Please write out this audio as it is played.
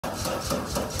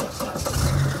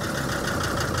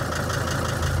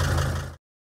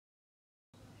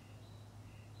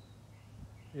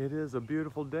It is a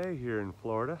beautiful day here in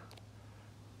Florida.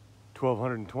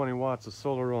 1220 watts of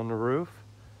solar on the roof.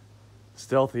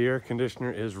 Stealthy air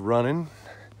conditioner is running.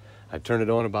 I turned it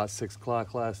on about 6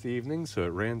 o'clock last evening, so it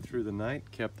ran through the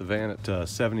night, kept the van at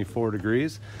 74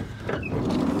 degrees.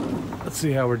 Let's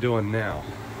see how we're doing now.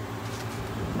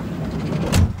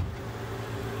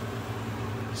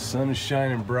 Sun is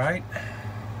shining bright.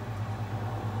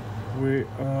 We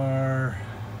are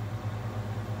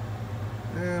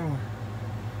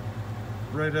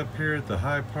right up here at the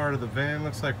high part of the van.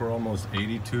 Looks like we're almost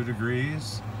 82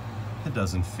 degrees. It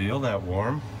doesn't feel that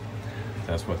warm.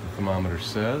 That's what the thermometer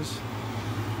says.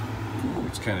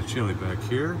 It's kind of chilly back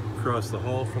here, across the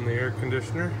hall from the air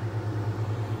conditioner.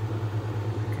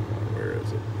 Come on, where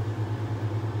is it?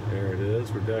 There it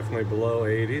is. We're definitely below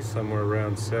 80, somewhere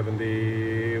around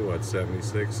 70, what,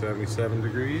 76, 77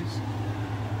 degrees.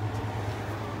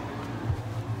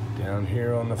 Down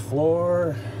here on the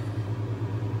floor.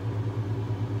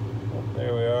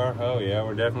 There we are. Oh yeah,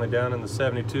 we're definitely down in the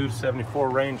 72 to 74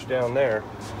 range down there.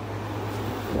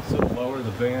 So the lower in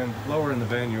the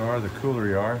van you are, the cooler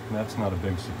you are. And that's not a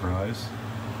big surprise.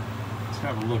 Let's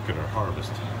have a look at our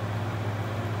harvest.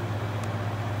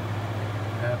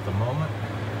 At the moment,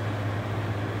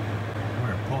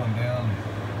 we're pulling down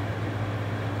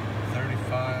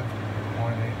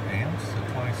 35.8 amps at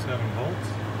 27 volts.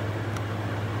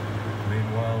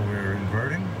 Meanwhile, we're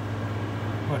inverting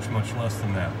much less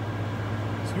than that.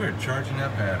 So we're charging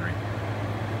that battery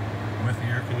with the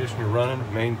air conditioner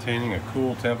running, maintaining a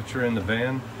cool temperature in the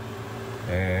van,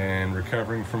 and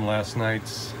recovering from last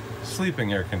night's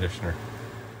sleeping air conditioner.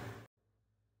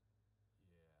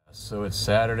 So it's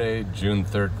Saturday, June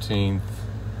 13th,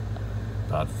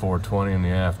 about 4:20 in the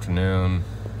afternoon,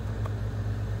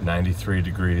 93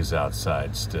 degrees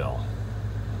outside still.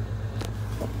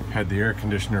 Had the air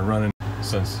conditioner running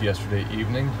since yesterday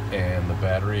evening, and the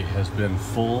battery has been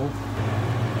full.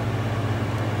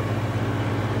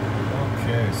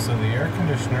 Okay, so the air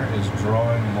conditioner is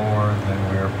drawing more than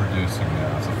we are producing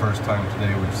now. It's the first time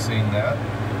today we've seen that.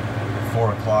 At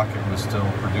 4 o'clock it was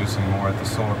still producing more at the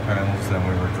solar panels than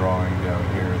we were drawing down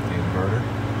here at the inverter.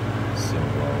 So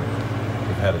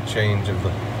we've had a change of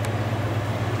the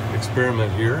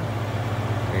experiment here,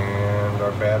 and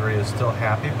our battery is still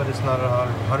happy, but it's not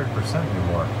 100%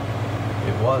 anymore.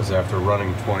 It was after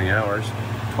running 20 hours,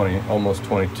 almost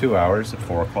 22 hours at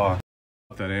 4 o'clock.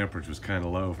 That amperage was kind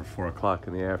of low for 4 o'clock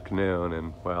in the afternoon,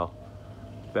 and well,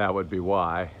 that would be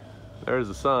why. There's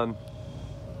the sun.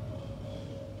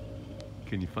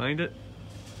 Can you find it?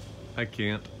 I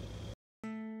can't.